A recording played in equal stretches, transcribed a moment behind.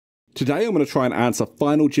Today I'm going to try and answer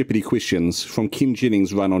Final Jeopardy questions from Ken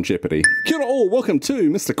Jennings' run on Jeopardy. Kia ora all, welcome to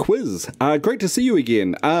Mr. Quiz. Great to see you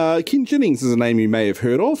again. Ken Jennings is a name you may have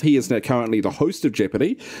heard of. He is now currently the host of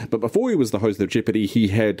Jeopardy, but before he was the host of Jeopardy, he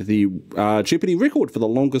had the Jeopardy record for the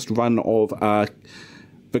longest run of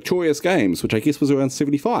victorious games, which I guess was around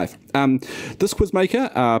 75. This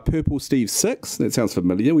quizmaker, Purple Steve 6, that sounds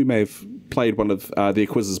familiar, we may have played one of their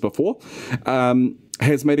quizzes before,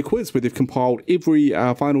 has made a quiz where they've compiled every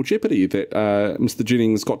Final Jeopardy that Mr.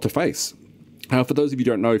 Jennings got to face. For those of you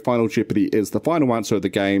who don't know, Final Jeopardy is the final answer of the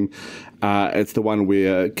game. It's the one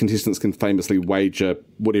where contestants can famously wager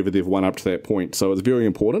whatever they've won up to that point, so it's very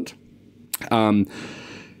important. 20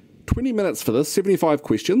 minutes for this, 75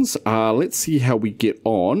 questions. Let's see how we get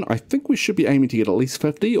on. I think we should be aiming to get at least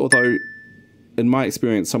 50, although in my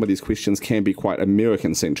experience some of these questions can be quite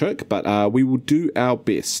American-centric, but we will do our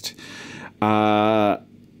best. And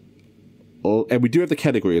we do have the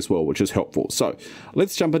category as well, which is helpful. So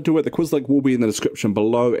let's jump into it. The quiz link will be in the description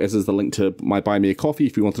below, as is the link to my Buy Me a Coffee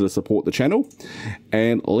if you wanted to support the channel.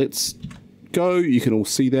 And let's go. You can all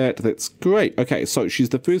see that. That's great. Okay, so she's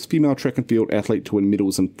the first female track and field athlete to win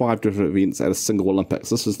medals in 5 different events at a single Olympics.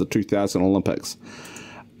 This is the 2000 Olympics.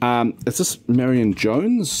 Is this Marion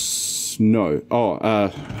Jones? No. Oh,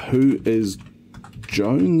 who is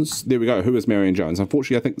Jones? There we go. Who is Marion Jones?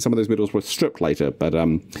 Unfortunately, I think some of those medals were stripped later, but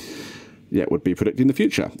yeah, it would be predicted in the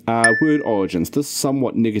future. Word origins. This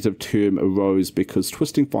somewhat negative term arose because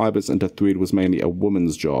twisting fibers into thread was mainly a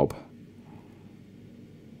woman's job.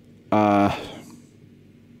 I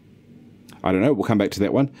don't know. We'll come back to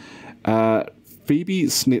that one. Phoebe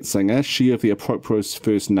Snetzinger, she of the appropriate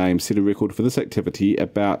first name, set a record for this activity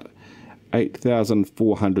about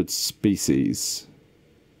 8,400 species.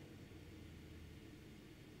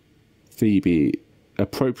 Phoebe,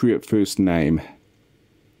 appropriate first name.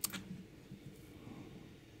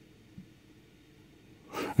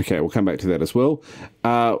 Okay, we'll come back to that as well.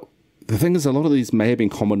 The thing is, a lot of these may have been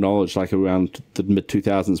common knowledge, like around the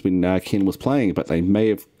mid-2000s when Ken was playing, but they may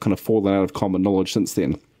have kind of fallen out of common knowledge since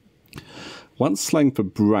then. Once slang for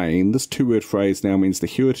brain, this two-word phrase now means the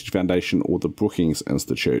Heritage Foundation or the Brookings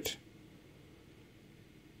Institute.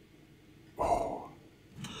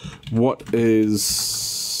 What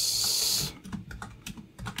is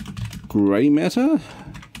grey matter?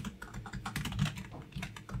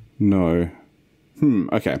 No.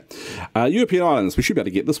 Okay. European islands. We should be able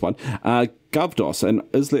to get this one. Govdos, an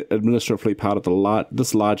islet administratively part of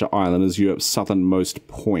this larger island, is Europe's southernmost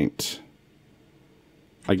point.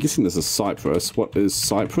 I'm guessing this is Cyprus. What is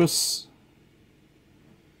Cyprus?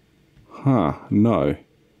 Huh. No.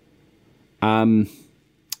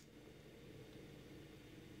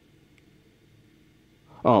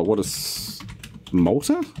 Oh, what is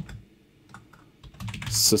Malta?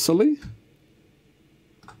 Sicily?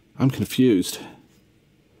 I'm confused.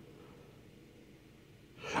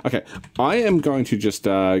 Okay, I am going to just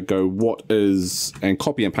go what is, and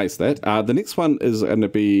copy and paste that. The next one is going to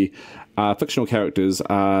be fictional characters.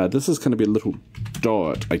 This is going to be Little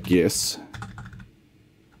Dot, I guess.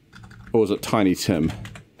 Or is it Tiny Tim?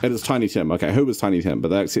 It is Tiny Tim. Okay, who was Tiny Tim? But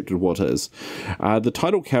they accepted what is. The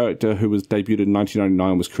title character, who was debuted in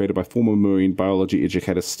 1999, was created by former marine biology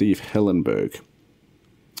educator Steve Hillenberg.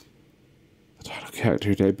 The title character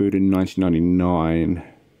who debuted in 1999...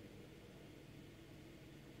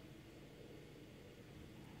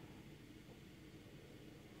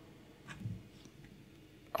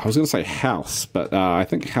 I was going to say House, but I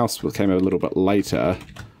think House came a little bit later.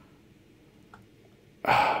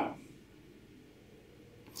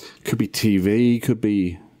 Could be TV, could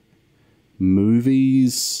be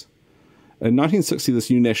movies. In 1960, this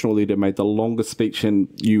new national leader made the longest speech in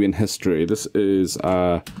UN history. This is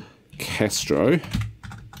Castro.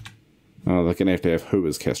 Oh, they're going to have who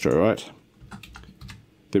is Castro, right?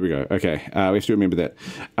 There we go. Okay, we have to remember that.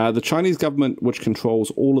 The Chinese government, which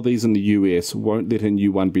controls all of these in the US, won't let a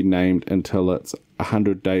new one be named until it's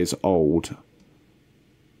 100 days old.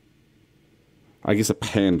 I guess a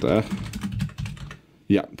panda.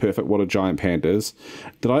 Yeah, perfect. What a giant panda is.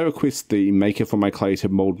 Did I request the maker for my clay to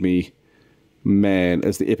mold me man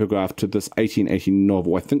as the epigraph to this 1880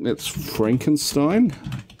 novel? I think that's Frankenstein,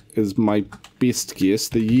 is my best guess.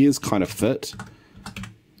 The years kind of fit.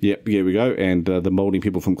 Yep, here we go, and the moulding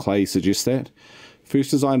people from clay suggest that. First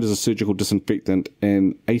designed as a surgical disinfectant,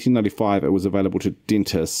 in 1895 it was available to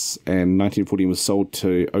dentists, and 1914 was sold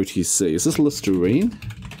to OTC. Is this Listerine?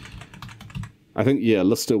 I think, yeah,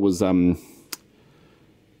 Lister was the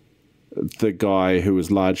guy who was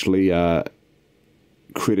largely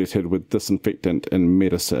credited with disinfectant in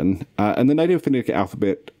medicine. And the native phonetic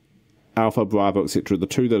alphabet Alpha, Bravo, etc. The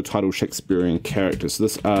two that are titled Shakespearean characters. So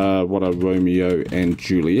this are what are Romeo and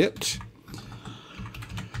Juliet.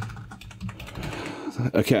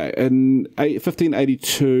 Okay, in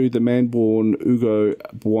 1582, the man born Ugo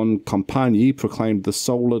Buoncompagni proclaimed the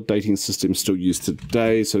solar dating system still used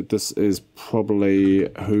today. So this is probably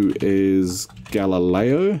who is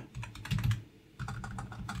Galileo.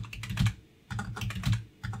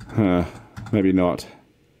 Huh, maybe not.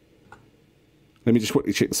 Let me just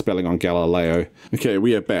quickly check the spelling on Galileo. Okay,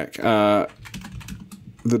 we are back. The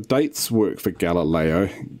dates work for Galileo,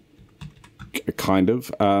 kind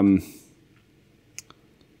of.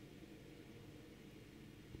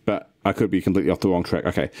 But I could be completely off the wrong track.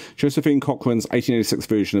 Okay, Josephine Cochrane's 1886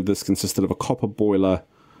 version of this consisted of a copper boiler,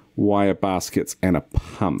 wire baskets, and a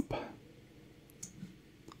pump.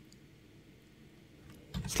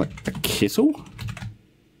 It's like a kettle?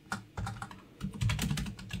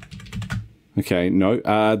 Okay, no.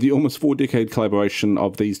 The almost 4-decade collaboration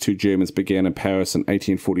of these two Germans began in Paris in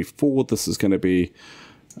 1844. This is going to be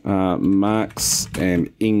Marx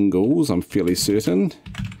and Engels, I'm fairly certain.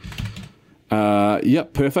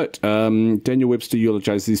 Yep, perfect. Daniel Webster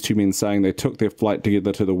eulogized these two men, saying they took their flight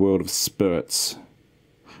together to the world of spirits.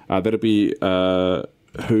 That'd be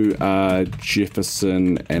who are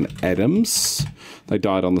Jefferson and Adams. They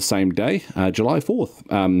died on the same day, July 4th,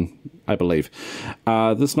 I believe.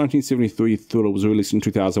 This 1973 thriller was released in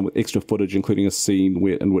 2000 with extra footage, including a scene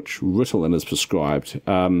in which Ritalin is prescribed.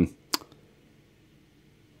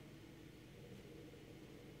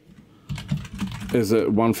 Is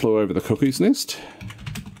it One Flew Over the Cuckoo's Nest?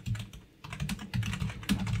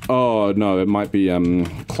 Oh, no, it might be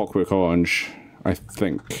Clockwork Orange, I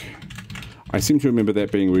think. I seem to remember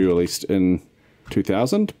that being re-released in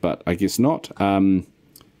 2000, but I guess not.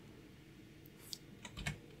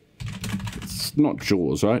 It's not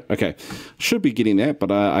Jaws, right? Okay. Should be getting that,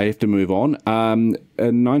 but I have to move on.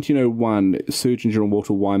 In 1901, Surgeon General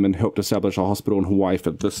Walter Wyman helped establish a hospital in Hawaii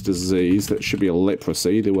for this disease. That should be a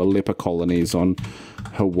leprosy. There were leper colonies on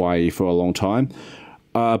Hawaii for a long time.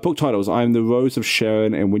 Book titles, I Am the Rose of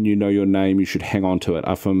Sharon and When You Know Your Name, You Should Hang On to It,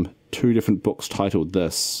 are from two different books titled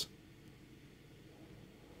this.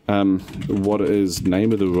 What is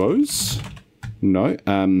Name of the Rose? No.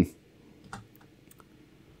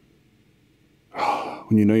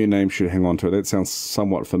 When You Know Your Name, Should Hang On to It. That sounds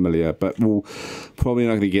somewhat familiar, but we'll probably not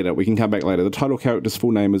going to get it. We can come back later. The title character's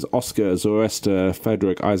full name is Oscar Zoroaster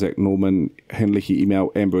Frederick Isaac Norman Henrique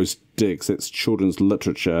Emil Ambrose Diggs. That's children's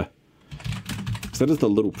literature. So that is The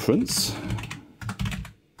Little Prince.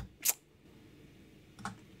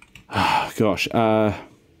 Gosh.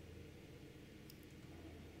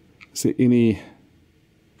 Is there any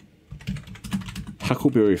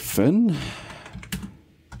Huckleberry Finn?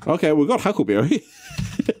 Okay, we've got Huckleberry.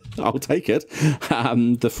 I'll take it.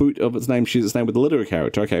 The fruit of its name shares its name with the literary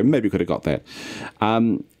character. Okay, maybe we could have got that.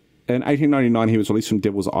 In 1899, he was released from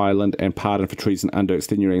Devil's Island and pardoned for treason under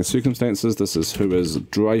extenuating circumstances. This is who is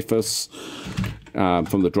Dreyfus,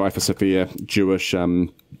 from the Dreyfus Affair, Jewish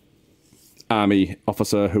army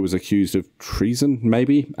officer who was accused of treason,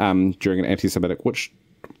 maybe, during an anti-Semitic witch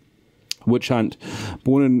hunt.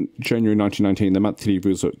 Born in January 1919, the month Teddy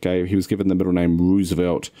Roosevelt gave, he was given the middle name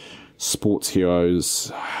Roosevelt. Sports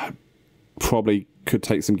heroes, probably could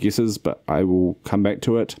take some guesses, but I will come back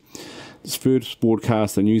to it. This first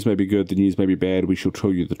broadcast, the news may be good, the news may be bad, we shall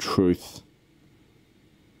tell you the truth.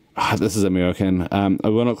 This is American.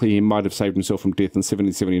 Ironically, he might have saved himself from death in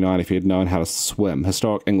 1779 if he had known how to swim.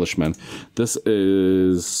 Historic Englishman. This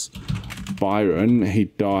is Byron. He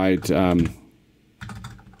died...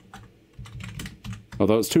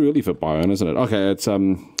 although it's too early for Byron, isn't it? Okay, it's...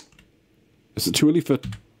 is it too early for...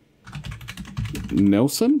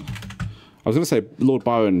 Nelson? I was going to say Lord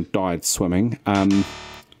Byron died swimming.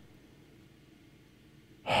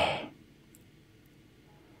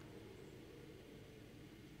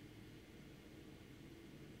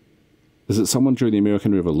 Is it someone during the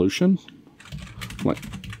American Revolution? Like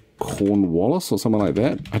Cornwallis or someone like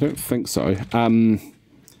that? I don't think so.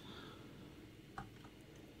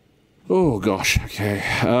 Oh gosh,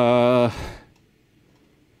 okay.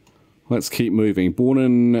 Let's keep moving. Born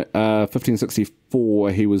in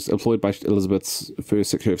 1564, he was employed by Elizabeth's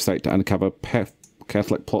first Secretary of State to uncover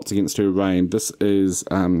Catholic plots against her reign. This is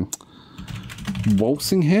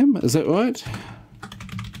Walsingham, is that right?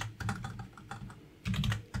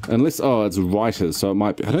 Unless, oh, it's writers, so it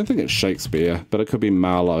might be, I don't think it's Shakespeare, but it could be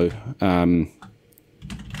Marlowe.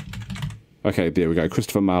 Okay, there we go,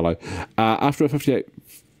 Christopher Marlowe. After a 58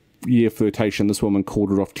 year flirtation. This woman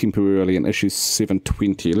called her off temporarily in issue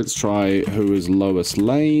 720. Let's try who is Lois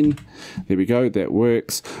Lane. There we go, that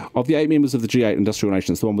works. Of the 8 members of the G8 industrial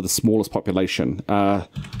nations, the one with the smallest population. I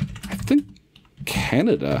think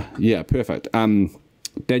Canada. Yeah, perfect.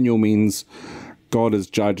 Daniel means God is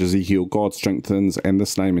judge, Ezekiel, God strengthens, and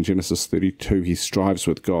this name in Genesis 32, he strives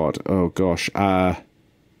with God. Oh gosh. I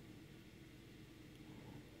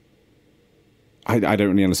don't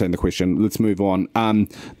really understand the question. Let's move on.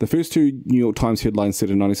 The first 2 New York Times headlines set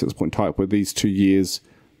a 96-point type were these 2 years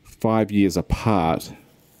 5 years apart.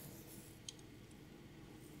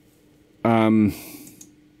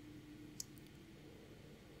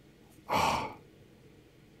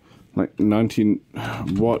 Like 19...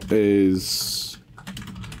 What is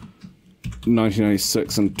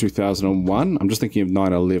 1996 and 2001? I'm just thinking of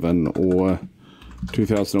 9/11 or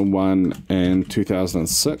 2001 and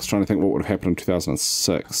 2006. Trying to think what would have happened in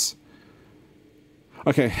 2006.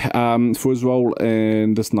 Okay, for his role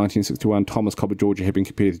in this 1961, Thomas Cobb of Georgia had been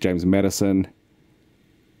compared to James Madison.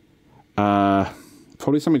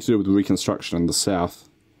 Probably something to do with Reconstruction in the South.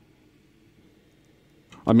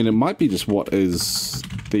 I mean, it might be just what is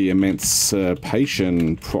the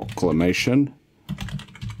Emancipation Proclamation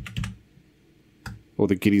or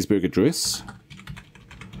the Gettysburg Address.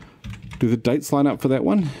 Do the dates line up for that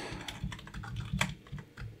one?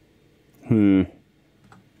 With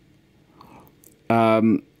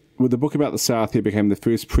the book about the South, he became the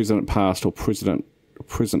first president past or president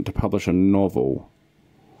present to publish a novel.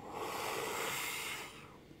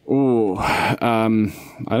 Oh, I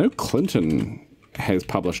know Clinton has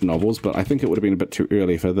published novels, but I think it would have been a bit too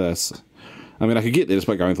early for this. I mean, I could get there just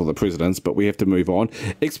by going through the presidents, but we have to move on.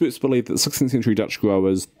 Experts believe that 16th century Dutch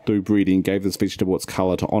growers, through breeding, gave this vegetable its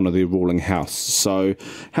colour to honour their ruling house. So,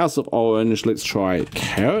 House of Orange, let's try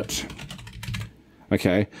carrot.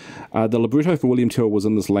 Okay. The libretto for William Tell was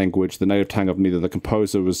in this language, the native tongue of neither the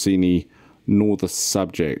composer, Rossini, nor the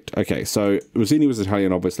subject. Okay, so Rossini was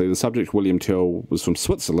Italian, obviously. The subject, William Tell, was from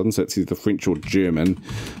Switzerland, so it's either French or German.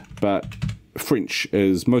 But French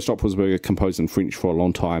is, most operas were composed in French for a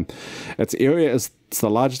long time. Its area is, it's the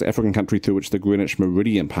largest African country through which the Greenwich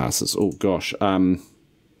Meridian passes. Oh gosh,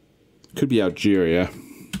 could be Algeria.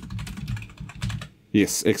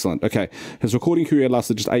 Yes, excellent. Okay, his recording career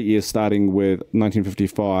lasted just 8 years, starting with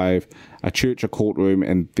 1955, a church, a courtroom,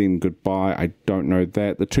 and then goodbye. I don't know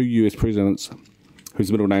that. The 2 US presidents whose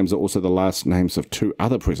middle names are also the last names of 2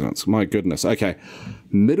 other presidents. My goodness. Okay,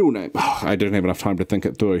 middle name. Oh, I didn't have enough time to think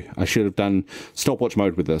it through. I should have done stopwatch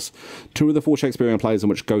mode with this. 2 of the 4 Shakespearean plays in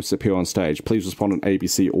which ghosts appear on stage. Please respond in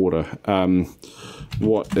ABC order.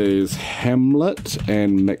 What is Hamlet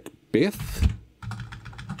and Macbeth?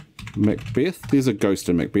 Macbeth? There's a ghost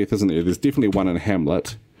in Macbeth, isn't there? There's definitely one in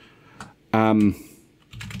Hamlet. Oh,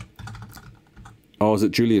 is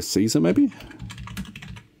it Julius Caesar, maybe?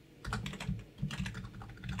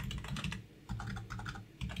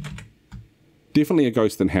 Definitely a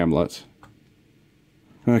ghost in Hamlet.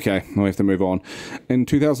 Okay, we have to move on. In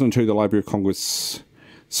 2002, the Library of Congress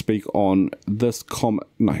speak on this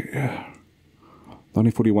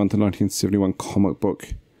 1941 to 1971 comic book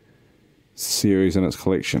series in its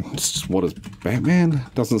collection. What is Batman?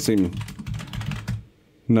 Doesn't seem...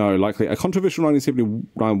 No, likely. A controversial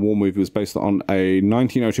 1979 war movie was based on a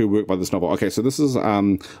 1902 work by this novel. Okay, so this is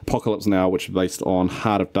Apocalypse Now, which is based on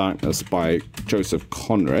Heart of Darkness by Joseph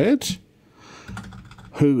Conrad.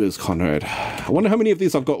 Who is Conrad? I wonder how many of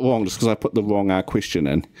these I've got wrong just because I put the wrong question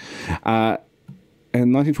in.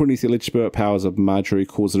 In 1920s, the alleged spirit powers of Marjorie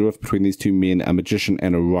caused a rift between these 2 men, a magician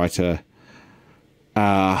and a writer.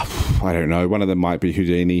 I don't know. One of them might be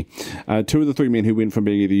Houdini. 2 of the 3 men who went from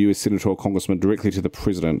being either US senator or congressman directly to the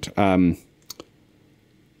president. I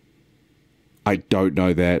don't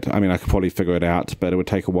know that. I mean, I could probably figure it out, but it would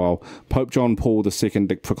take a while. Pope John Paul II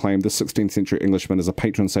proclaimed the 16th century Englishman as a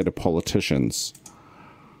patron saint of politicians.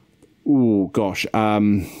 Oh gosh.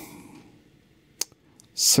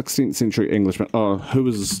 16th century Englishman. Oh, who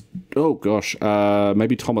was... Oh gosh.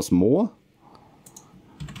 Maybe Thomas More?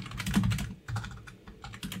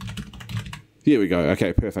 Here we go.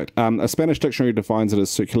 Okay, perfect. A Spanish dictionary defines it as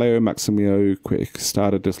Circulario Maximo que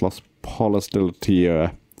Estado de los Polos de la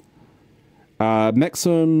Tierra.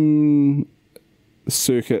 Maximum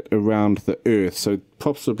circuit around the Earth, so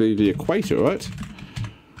possibly the equator, right?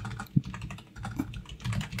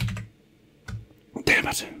 Damn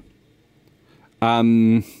it. I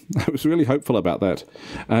was really hopeful about that.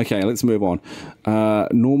 Okay, let's move on.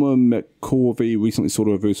 Norma McCorvey recently sought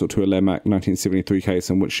a reversal to a landmark 1973 case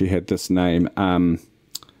in which she had this name.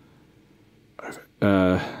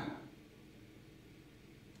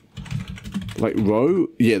 Like Roe?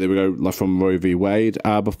 Yeah, there we go, like from Roe v. Wade.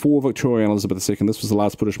 Before Victoria and Elizabeth II, this was the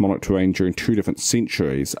last British monarch to reign during 2 different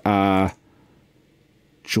centuries.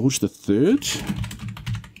 George III?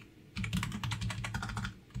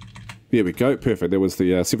 There we go, perfect. There was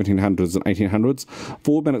the 1700s and 1800s.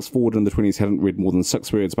 4 minutes forward in the 20s hadn't read more than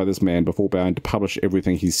 6 words by this man before vowing to publish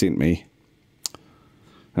everything he sent me.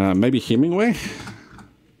 Maybe Hemingway?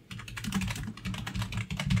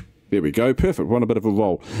 There we go, perfect. We're on a bit of a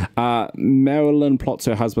roll. Marilyn plots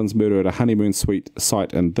her husband's murder at a honeymoon suite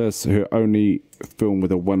site in this, her only film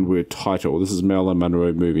with a one-word title. This is Marilyn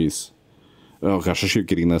Monroe movies. Oh gosh, I should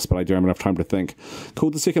be getting this, but I don't have enough time to think.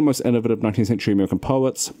 Called the second most innovative 19th century American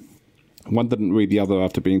poets. One didn't read the other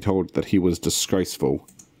after being told that he was disgraceful.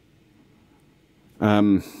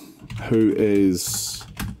 Who is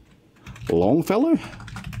Longfellow?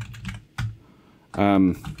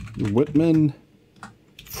 Whitman?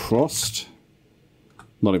 Frost?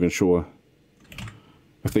 Not even sure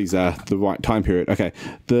if these are the right time period. Okay,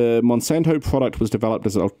 the Monsanto product was developed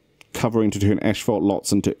as a covering to turn asphalt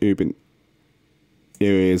lots into urban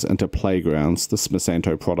areas into playgrounds. This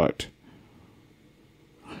Monsanto product.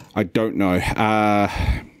 I don't know.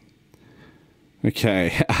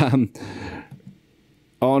 Okay.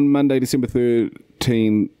 On Monday, December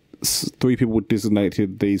 13th, 3 people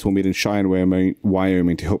designated these will meet in Cheyenne,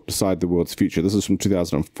 Wyoming to help decide the world's future. This is from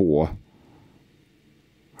 2004.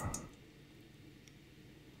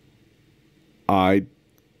 I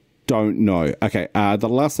don't know. Okay, the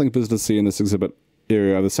last thing visitors see in this exhibit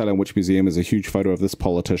area of the Salem Witch Museum is a huge photo of this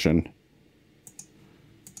politician.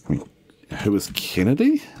 I mean, who was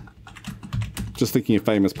Kennedy? Just thinking of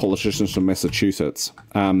famous politicians from Massachusetts.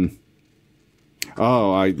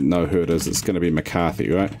 Oh, I know who it is. It's going to be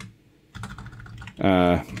McCarthy, right?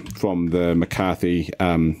 From the McCarthy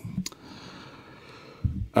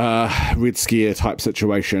Red Scare type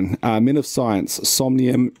situation. Men of Science,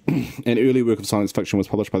 Somnium, an early work of science fiction was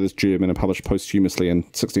published by this German and published posthumously in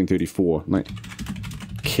 1634. Like,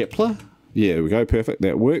 Kepler? Yeah, there we go, perfect,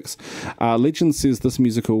 that works. Legend says this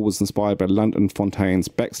musical was inspired by London Fontaine's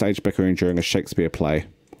backstage bickering during a Shakespeare play.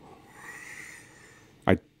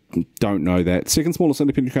 I don't know that. Second smallest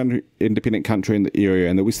independent country in the area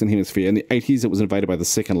in the Western Hemisphere. In the 80s, it was invaded by the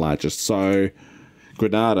second largest. So,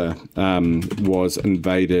 Grenada was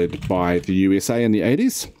invaded by the USA in the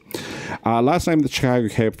 80s. Last name of the Chicago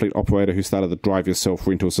cab fleet operator who started the drive yourself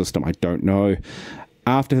rental system, I don't know.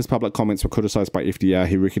 After his public comments were criticised by FDR,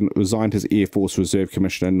 he resigned his Air Force Reserve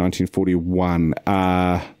Commissioner in 1941.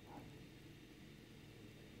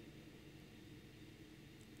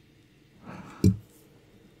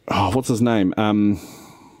 What's his name?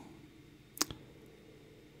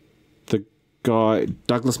 The guy,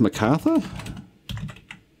 Douglas MacArthur?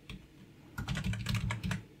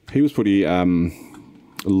 He was pretty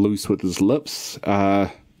loose with his lips.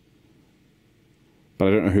 But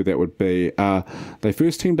I don't know who that would be. They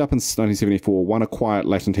first teamed up in 1974, one a quiet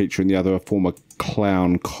Latin teacher and the other a former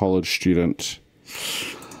clown college student.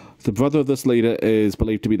 The brother of this leader is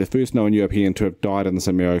believed to be the first known European to have died in the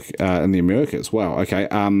Americas. Wow, okay.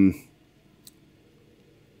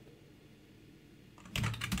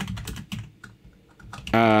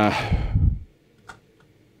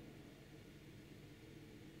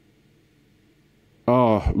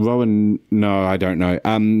 Rowan, no, I don't know.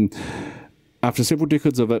 After several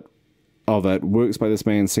decades of it, works by this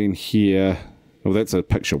man seen here. Well, that's a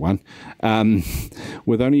picture one.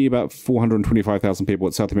 With only about 425,000 people,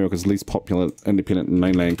 it's South America's least popular independent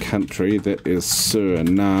mainland country. That is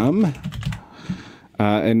Suriname.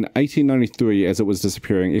 In 1893, as it was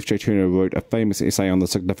disappearing, F.J. Turner wrote a famous essay on the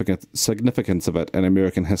significance of it in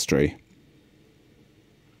American history.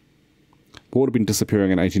 What would have been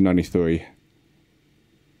disappearing in 1893?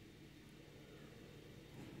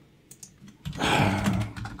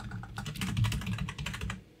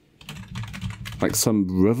 Like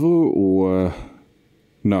some river or...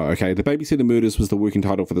 No, okay. The Babysitter Murders was the working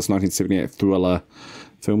title for this 1978 thriller.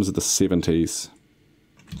 Films of the 70s.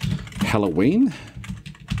 Halloween?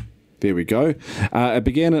 There we go. It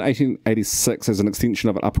began in 1886 as an extension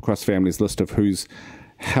of an upper-crust family's list of whose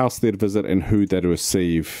house they'd visit and who they'd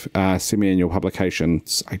receive. Semi-annual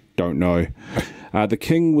publications, I don't know. The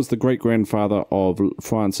king was the great-grandfather of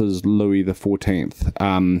France's Louis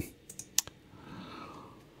XIV.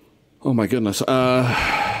 Oh my goodness.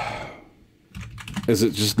 Is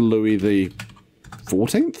it just Louis the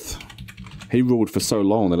 14th? He ruled for so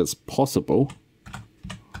long that it's possible.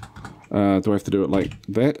 Do I have to do it like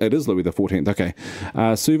that? It is Louis the 14th, okay.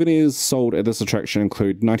 Souvenirs sold at this attraction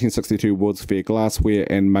include 1962 World's Fair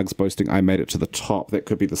glassware and mugs boasting I made it to the top. That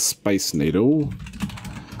could be the Space Needle.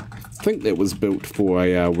 I think that was built for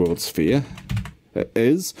a World's Fair. It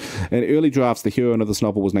is. In early drafts, the heroine of this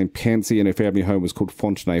novel was named Pansy, and her family home was called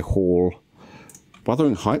Fontenay Hall.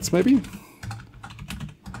 Wuthering Heights, maybe?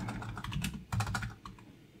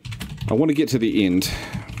 I want to get to the end.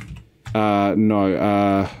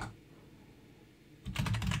 No.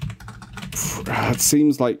 It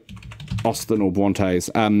seems like Austen or Bronte's.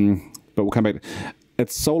 But we'll come back.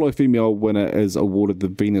 Its solo female winner is awarded the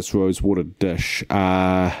Venus Rosewater Dish.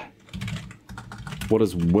 What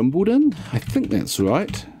is Wimbledon? I think that's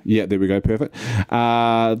right. Yeah, there we go. Perfect.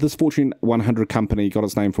 This Fortune 100 company got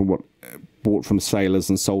its name from what bought from sailors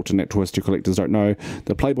and sold to natural history collectors. Don't know.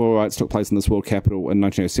 The Playboy rights took place in this world capital in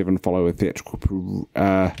 1907, following a theatrical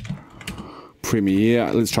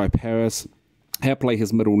premiere. Let's try Paris. Happily,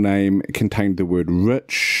 his middle name contained the word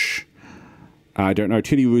rich. I don't know.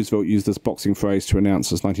 Teddy Roosevelt used this boxing phrase to announce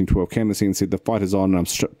his 1912 candidacy and said, "The fight is on and I'm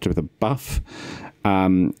stripped to the buff."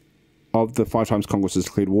 Of the 5 times Congress has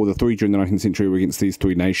declared war, the 3 during the 19th century were against these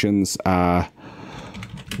 3 nations.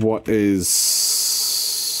 What is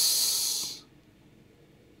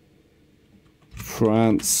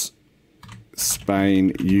France,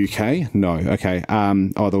 Spain, UK? No. Okay.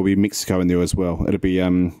 There'll be Mexico in there as well. It'll be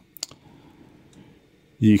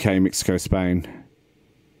UK, Mexico, Spain.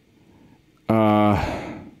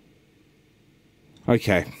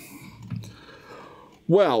 Okay.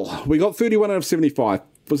 Well, we got 31 out of 75.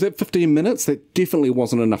 Was that 15 minutes? That definitely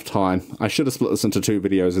wasn't enough time. I should have split this into 2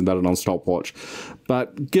 videos and done it on stopwatch.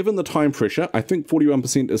 But given the time pressure, I think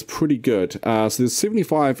 41% is pretty good. So there's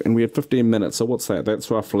 75 and we had 15 minutes. So what's that? That's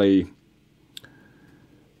roughly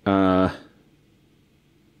 1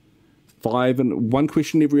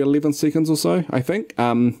 question every 11 seconds or so, I think.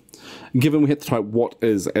 Given we had to type what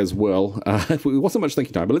is as well, it wasn't much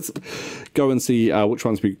thinking time. But let's go and see which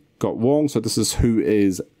ones we got wrong. So this is who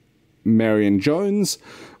is Marion Jones.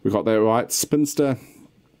 We got that right. Spinster.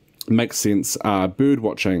 Makes sense. Bird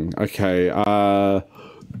watching. Okay.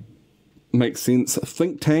 Makes sense.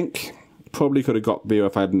 Think tank. Probably could have got there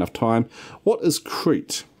if I had enough time. What is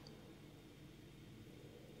Crete?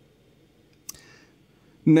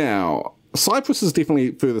 Now, Cyprus is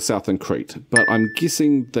definitely further south than Crete, but I'm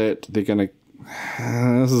guessing that they're going to...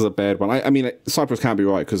 this is a bad one. I mean, Cyprus can't be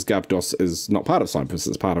right because Gavdos is not part of Cyprus,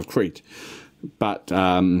 it's part of Crete. But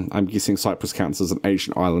I'm guessing Cyprus counts as an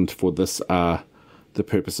Asian island for this, the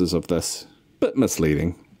purposes of this. Bit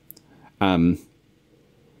misleading. Tiny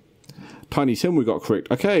Tim, we got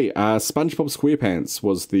correct. Okay, SpongeBob SquarePants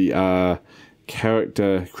was the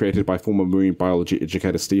character created by former marine biology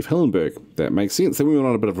educator Steve Hillenberg. That makes sense. Then we went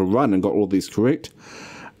on a bit of a run and got all these correct.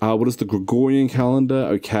 What is the Gregorian calendar?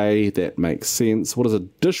 Okay, that makes sense. What is a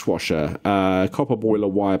dishwasher? Copper boiler,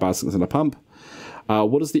 wire baskets, and a pump.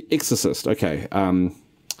 What is The Exorcist? Okay,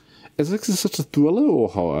 is Exorcist a thriller or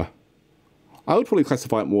horror? I would probably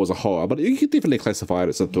classify it more as a horror, but you could definitely classify it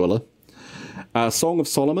as a thriller. Song of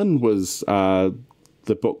Solomon was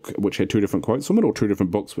the book which had 2 different quotes from it, or 2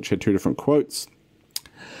 different books which had 2 different quotes.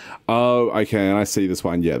 Oh, okay, and I see this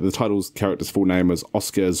one. Yeah, the title's character's full name was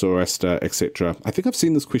Oscar Zoroaster, etc. I think I've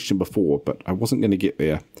seen this question before, but I wasn't going to get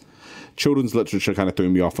there. Children's literature kind of threw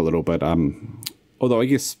me off a little bit. Although I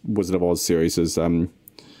guess Wizard of Oz series is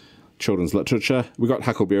children's literature. We got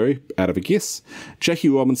Huckleberry out of a guess. Jackie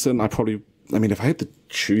Robinson, I mean, if I had to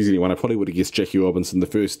choose anyone, I probably would have guessed Jackie Robinson, the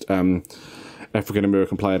first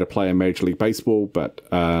African-American player to play in Major League Baseball, but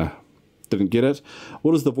didn't get it.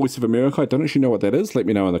 What is the Voice of America? I don't actually know what that is. Let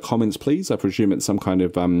me know in the comments, please. I presume it's some kind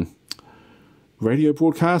of radio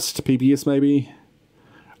broadcast, PBS maybe.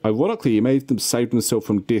 Ironically, he made them save himself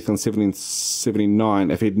from death in 1779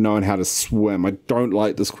 if he'd known how to swim. I don't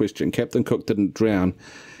like this question. Captain Cook didn't drown.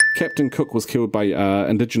 Captain Cook was killed by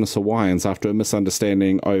indigenous Hawaiians after a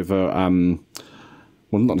misunderstanding over,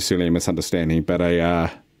 well, not necessarily a misunderstanding, but a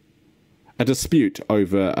dispute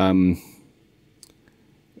over,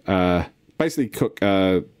 basically Cook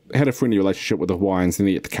had a friendly relationship with the Hawaiians, and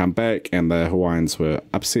he had to come back, and the Hawaiians were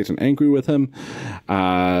upset and angry with him,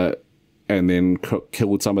 and then Cook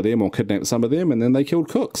killed some of them, or kidnapped some of them, and then they killed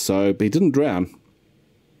Cook, so he didn't drown.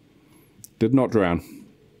 Did not drown.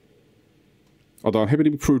 Although I'm happy to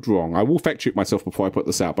be proved wrong. I will fact check myself before I put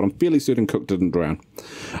this out, but I'm fairly certain Cook didn't drown.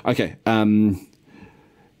 Okay,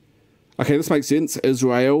 okay, this makes sense.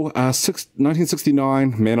 Israel,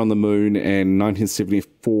 1969, Man on the Moon, and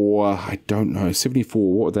 1974, I don't know,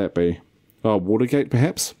 74, what would that be? Watergate,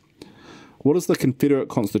 perhaps? What is the Confederate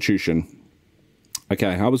Constitution?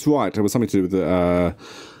 Okay, I was right. It was something to do with the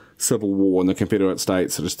Civil War in the Confederate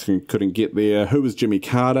States. I just couldn't get there. Who was Jimmy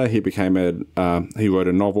Carter? He became he wrote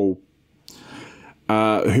a novel.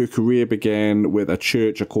 Her career began with a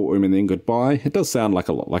church, a courtroom, and then goodbye. It does sound like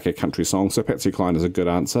a country song, so Patsy Cline is a good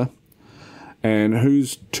answer. And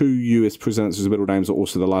whose two US presidents whose middle names are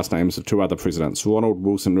also the last names of two other presidents? Ronald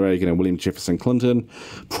Wilson Reagan and William Jefferson Clinton.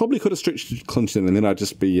 Probably could have stretched to Clinton, and then I'd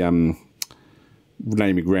just be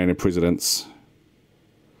naming random presidents.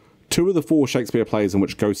 Two of the four Shakespeare plays in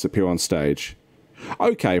which ghosts appear on stage.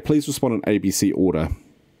 Okay, please respond in ABC order.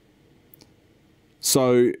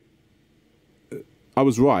 So, I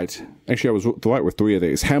was right. Actually, I was right with three of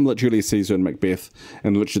these. Hamlet, Julius Caesar, and Macbeth,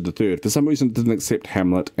 and Richard III. For some reason, I didn't accept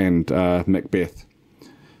Hamlet and Macbeth.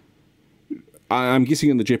 I'm guessing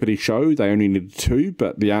in the Jeopardy show, they only needed two,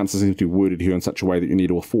 but the answers seem to be worded here in such a way that you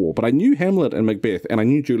need all four. But I knew Hamlet and Macbeth, and I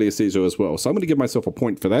knew Julius Caesar as well, so I'm going to give myself a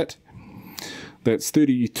point for that. That's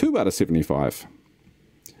 32 out of 75.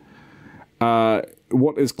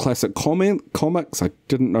 What is classic comics? I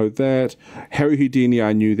didn't know that. Harry Houdini,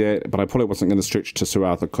 I knew that, but I probably wasn't going to stretch to Sir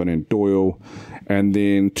Arthur Conan Doyle. And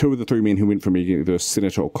then two of the three men who went for me, either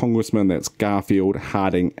senator or congressman, that's Garfield,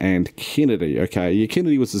 Harding, and Kennedy. Okay, yeah,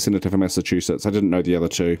 Kennedy was the senator for Massachusetts. I didn't know the other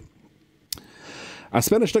two. A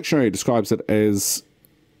Spanish dictionary describes it as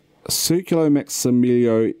Circulo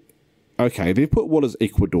Maximilio. Okay, they've put what is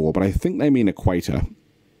Ecuador, but I think they mean equator.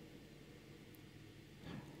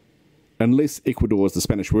 Unless Ecuador is the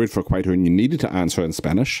Spanish word for equator and you needed to answer in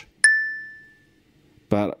Spanish.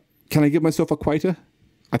 But can I give myself equator?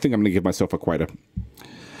 I think I'm going to give myself equator.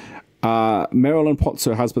 Marilyn Potts,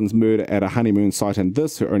 her husband's murder at a honeymoon site, and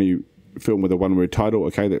this, her only film with a one-word title.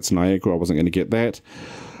 Okay, that's Niagara. I wasn't going to get that.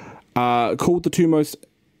 Called the two most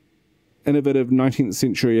innovative 19th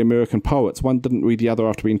century American poets. One didn't read the other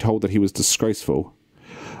after being told that he was disgraceful.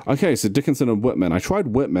 Okay, so Dickinson and Whitman. I tried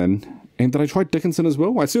Whitman. And did I try Dickinson as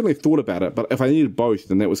well? I certainly thought about it, but if I needed both,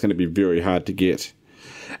 then that was going to be very hard to get.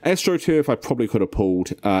 AstroTurf, I probably could have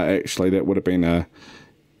pulled. Actually, that would have been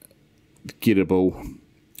gettable.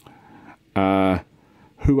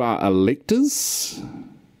 Who are electors?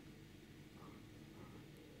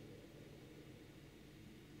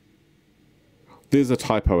 There's a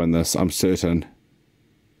typo in this, I'm certain.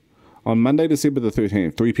 On Monday, December the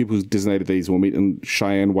 13th, three people designated these will meet in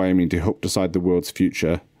Cheyenne, Wyoming to help decide the world's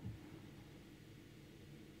future.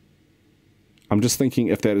 I'm just thinking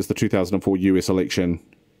if that is the 2004 US election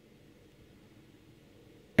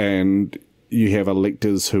and you have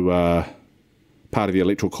electors who are part of the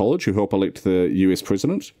Electoral College who help elect the US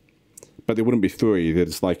president, but there wouldn't be three,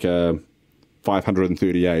 there's like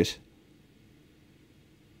 538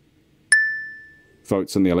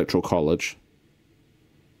 votes in the Electoral College.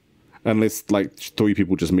 Unless, like, three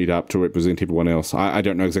people just meet up to represent everyone else. I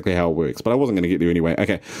don't know exactly how it works, but I wasn't going to get there anyway.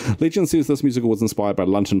 Okay. Legend says this musical was inspired by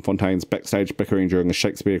Lunton Fontaine's backstage bickering during a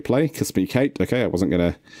Shakespeare play, Kiss Me Kate. Okay, I wasn't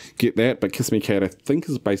going to get that, but Kiss Me Kate, I think,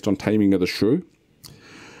 is based on Taming of the Shrew.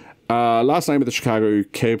 Last name of the Chicago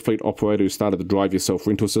cab fleet operator who started the Drive Yourself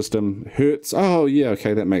rental system. Hertz. Oh, yeah,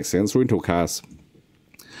 okay, that makes sense. Rental cars.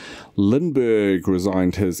 Lindbergh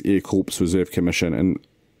resigned his Air Corps Reserve Commission in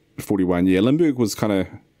 41. Yeah, Lindbergh was kind of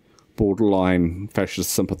borderline fascist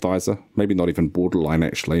sympathizer, maybe not even borderline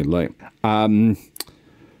actually. Like Penn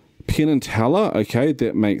and Teller, okay,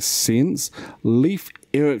 that makes sense. Leif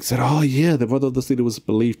Erikson, oh yeah, the brother of this leader was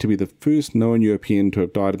believed to be the first known European to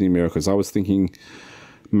have died in the Americas. I was thinking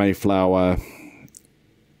Mayflower,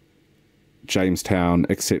 Jamestown,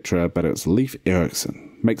 etc., but it's Leif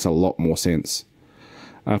Erikson. Makes a lot more sense.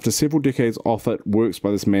 After several decades off it, works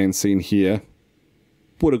by this man seen here.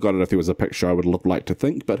 Would have got it if there was a picture, I would have liked to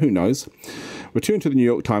think, but who knows. Returned to the New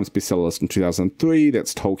York Times bestseller list in 2003.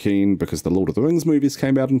 That's Tolkien, because the Lord of the Rings movies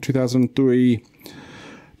came out in 2003.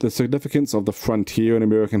 The significance of the frontier in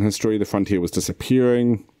American history. The frontier was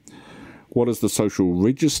disappearing. What is the social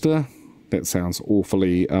register? That sounds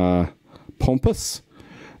awfully pompous.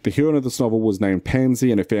 The heroine of this novel was named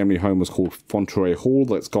Pansy, and her family home was called Fauntleroy Hall.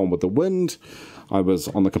 That's Gone with the Wind. I was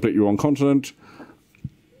on the completely wrong continent.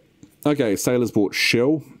 Okay, sailors bought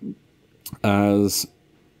shell as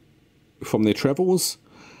from their travels.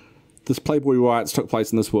 This Playboy riots took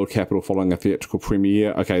place in this world capital following a theatrical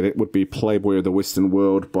premiere. Okay, that would be Playboy of the Western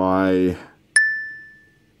World by...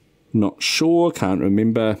 not sure, can't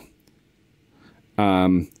remember.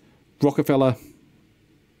 Rockefeller.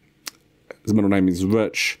 His middle name is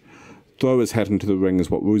Rich. Throw his hat into the ring is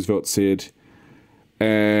what Roosevelt said.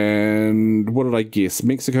 And what did I guess?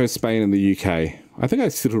 Mexico, Spain, and the UK. I think I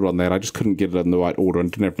settled on that. I just couldn't get it in the right order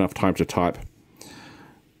and didn't have enough time to type.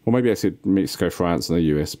 Or maybe I said Mexico, France, and the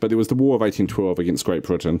US. But there was the War of 1812 against Great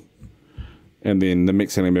Britain. And then the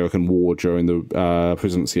Mexican-American War during the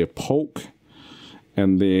presidency of Polk.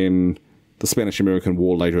 And then the Spanish-American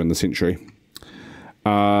War later in the century.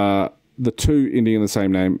 The two ending in the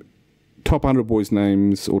same name. top 100 boys'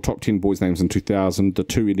 names, or top 10 boys' names in 2000. The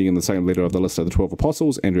two ending in the same letter of the list are the 12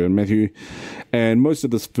 apostles, Andrew and Matthew. And most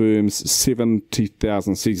of this firm's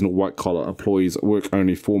 70,000 seasonal white-collar employees work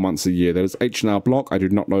only 4 months a year. That is H&R Block. I do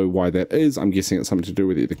not know why that is. I'm guessing it's something to do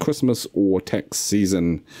with either Christmas or tax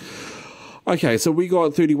season. Okay, so we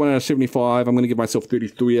got 31 out of 75. I'm going to give myself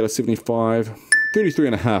 33 out of 75. 33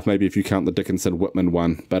 and a half, maybe, if you count the Dickinson-Whitman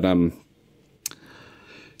one. But,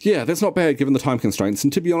 yeah, that's not bad given the time constraints.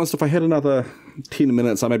 And to be honest, if I had another 10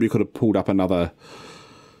 minutes, I maybe could have pulled up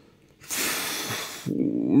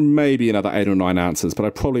maybe another 8 or 9 answers. But I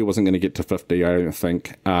probably wasn't going to get to 50, I don't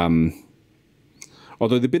think.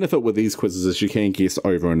 Although the benefit with these quizzes is you can guess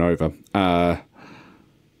over and over.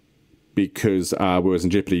 Because whereas in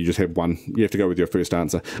Jeopardy you just have one, you have to go with your first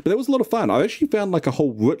answer. But that was a lot of fun. I actually found like a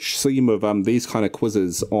whole rich seam of these kind of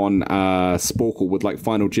quizzes on Sporcle with like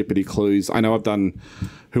Final Jeopardy clues. I know I've done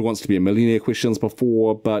Who Wants to Be a Millionaire questions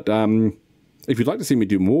before, but if you'd like to see me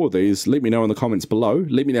do more of these, let me know in the comments below.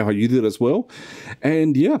 Let me know how you did as well.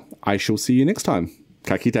 And yeah, I shall see you next time.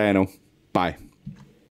 Ka kite anō. Bye.